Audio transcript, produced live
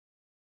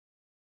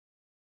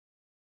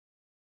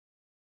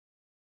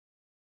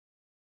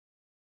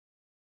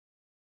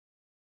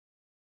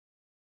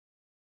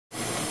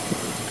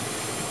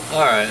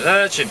Alright,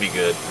 that should be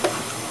good.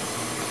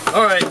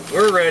 Alright,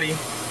 we're ready.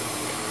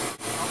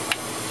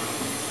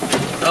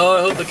 Oh,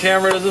 I hope the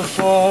camera doesn't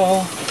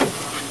fall.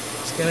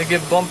 It's gonna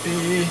get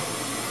bumpy.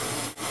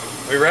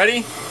 We ready?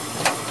 You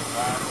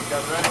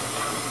guys ready?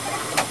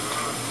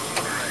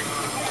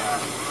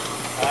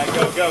 Alright,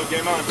 go,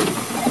 game on.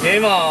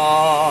 Game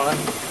on.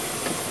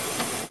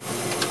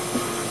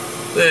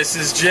 This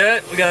is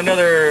Jet. We got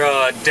another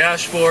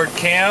dashboard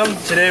cam.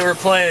 Today we're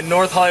playing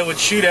North Hollywood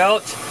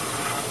Shootout.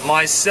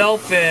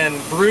 Myself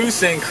and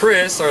Bruce and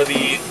Chris are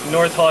the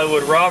North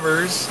Hollywood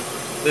robbers.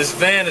 This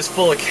van is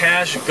full of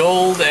cash,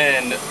 gold,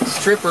 and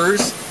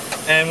strippers,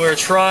 and we're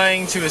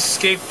trying to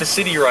escape the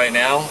city right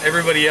now.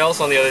 Everybody else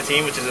on the other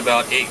team, which is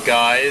about 8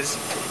 guys,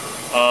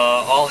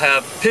 all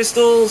have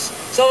pistols.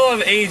 Some of them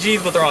have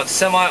AGs, but they're on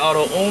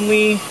semi-auto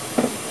only.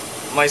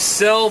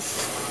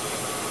 Myself,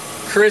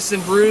 Chris,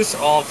 and Bruce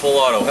are all on full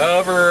auto.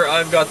 However,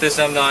 I've got this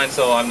M9,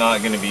 so I'm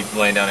not going to be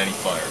laying down any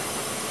fire.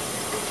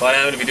 But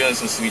I'm going to be doing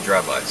some sweet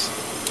drive-bys.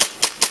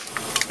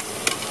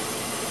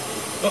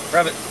 Oh,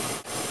 grab it.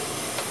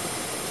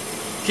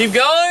 Keep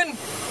going.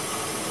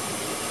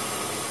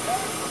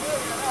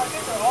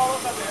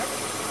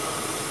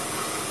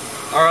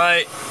 All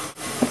right.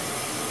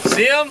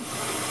 See him?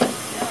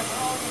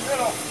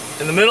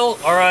 In the middle?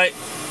 All right.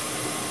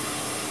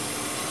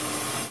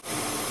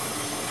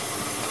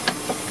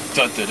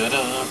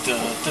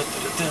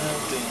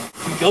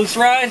 Ghost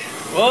ride?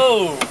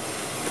 Whoa.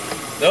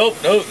 Nope,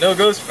 no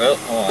ghost. Oh,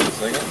 hold on a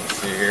second. Let's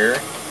see here.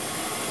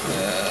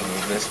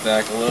 Move this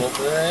back a little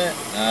bit.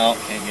 No,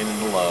 can't get in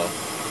the low.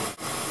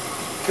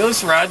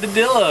 Ghost ride the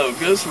Dillo.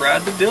 Ghost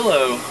ride the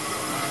Dillo.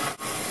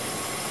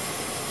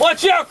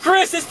 Watch out,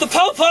 Chris! It's the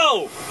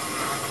Popo!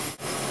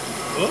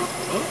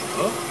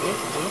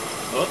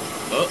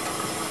 Oh.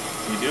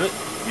 You do it?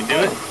 You do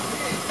it?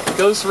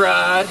 Ghost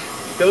ride.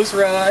 Ghost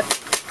ride.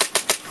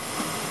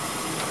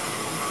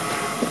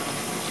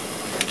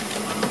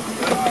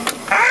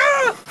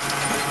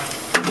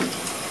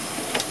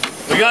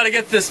 We gotta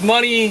get this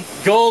money,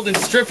 gold, and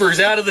strippers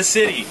out of the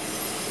city.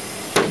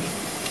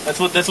 That's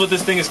what this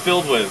thing is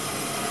filled with.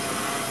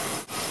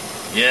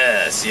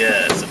 Yes,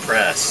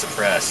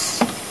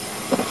 suppress.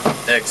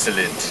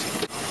 Excellent.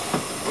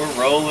 We're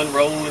rolling.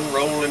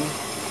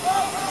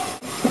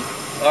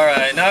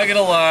 Alright, not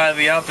gonna lie,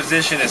 the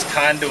opposition is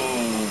kind of,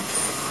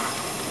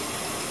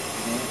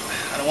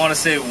 I don't want to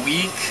say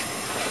weak,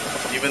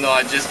 even though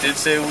I just did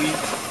say weak.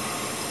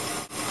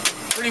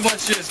 Pretty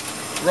much just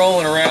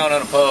rolling around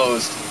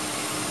unopposed.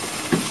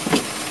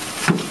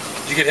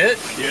 Did you get hit?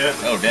 Yeah.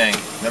 Oh, dang.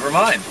 Never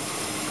mind.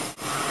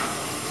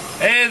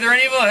 Hey, are there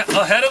any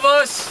ahead of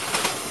us?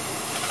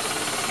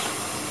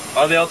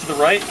 Are they out to the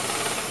right?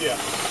 Yeah.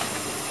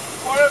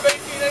 Corner of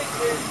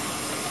 1818.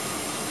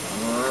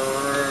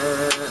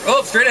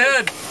 Oh, straight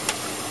ahead.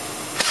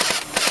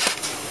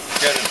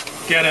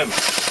 Get him.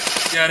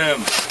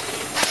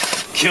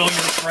 Kill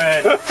your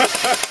friend.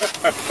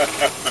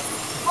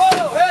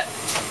 Oh, hit.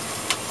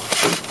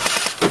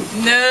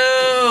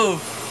 No.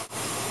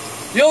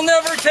 You'll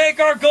never take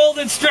our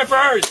golden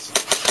strippers.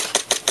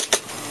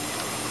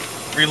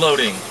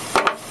 Reloading.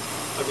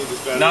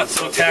 Not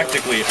so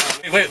tactically.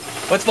 Wait,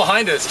 what's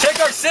behind us? Check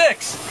our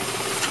 6.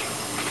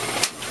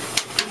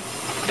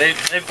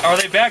 Are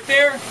they back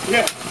there?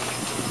 Yeah.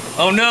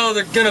 Oh no,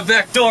 they're gonna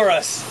backdoor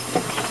us.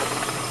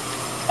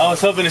 I was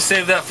hoping to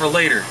save that for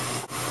later.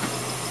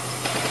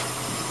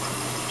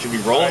 Should we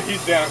roll?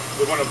 He's down.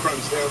 The one up front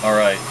is down. All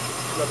right.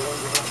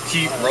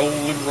 Keep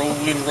rolling.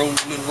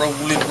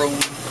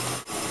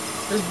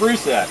 Where's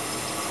Bruce at?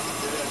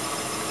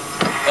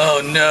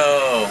 Oh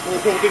no.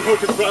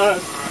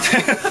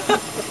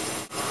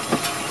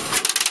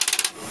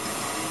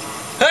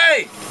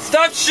 Hey!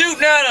 Stop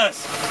shooting at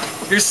us!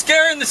 You're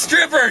scaring the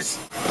strippers!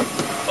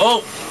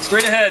 Oh,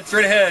 straight ahead.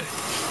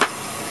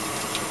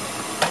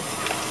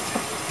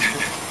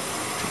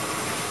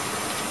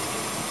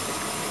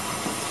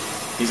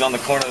 He's on the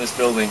corner of this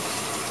building.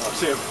 Oh,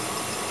 see him.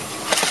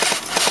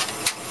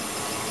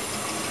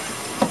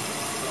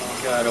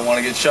 Oh god, I don't want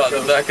to get shot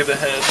in the back of the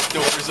head. The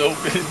door's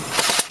open.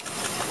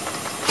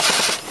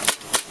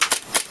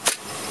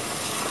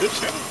 Good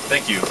shot.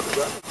 Thank you.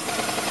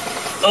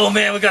 Oh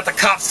man, we got the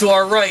cops to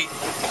our right.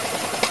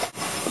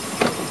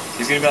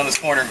 He's gonna be on this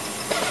corner.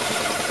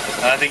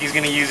 I think he's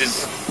gonna use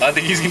his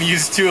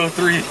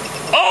 203.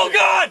 Oh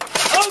god!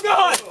 Oh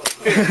god!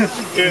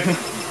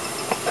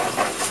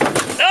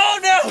 Oh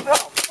no!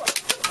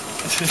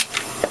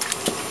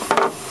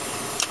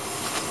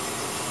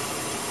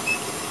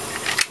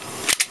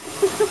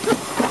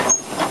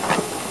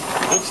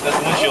 Oops, that's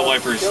the windshield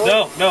wipers.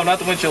 No, not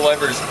the windshield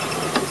wipers.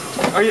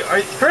 Are you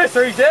Chris,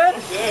 are you dead?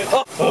 I'm dead.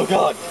 Oh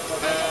god.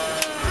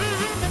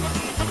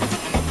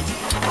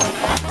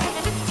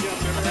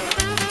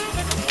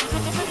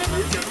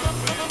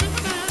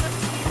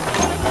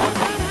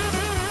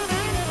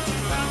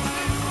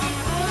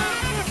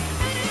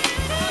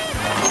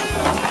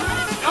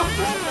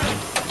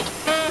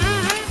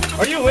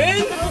 Are you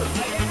in?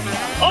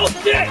 Oh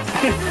shit!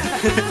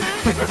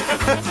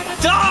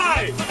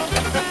 Die!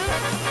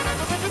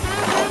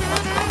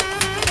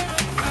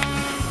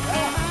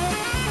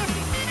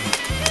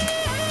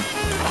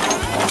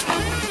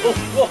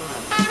 whoa.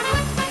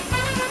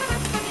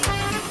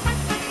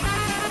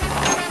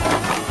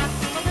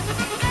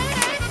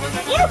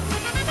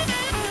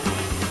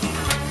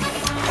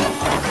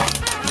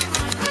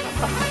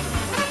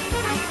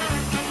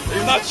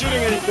 He's not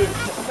shooting anything.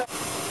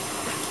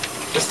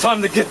 It's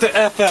time to get the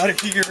F out of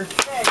here.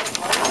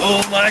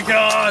 Oh my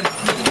God.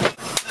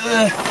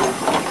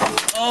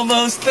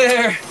 Almost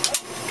there.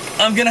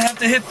 I'm gonna have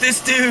to hit this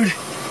dude.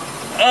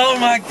 Oh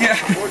my God.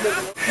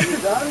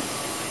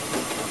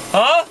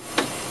 Huh?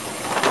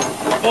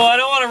 Well, I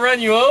don't want to run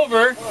you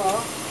over.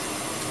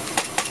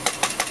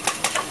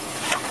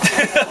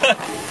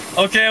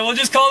 Okay, we'll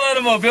just call that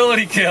a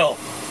mobility kill.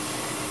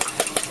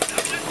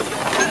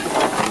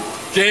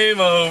 Game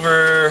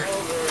over.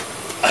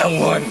 I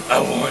won.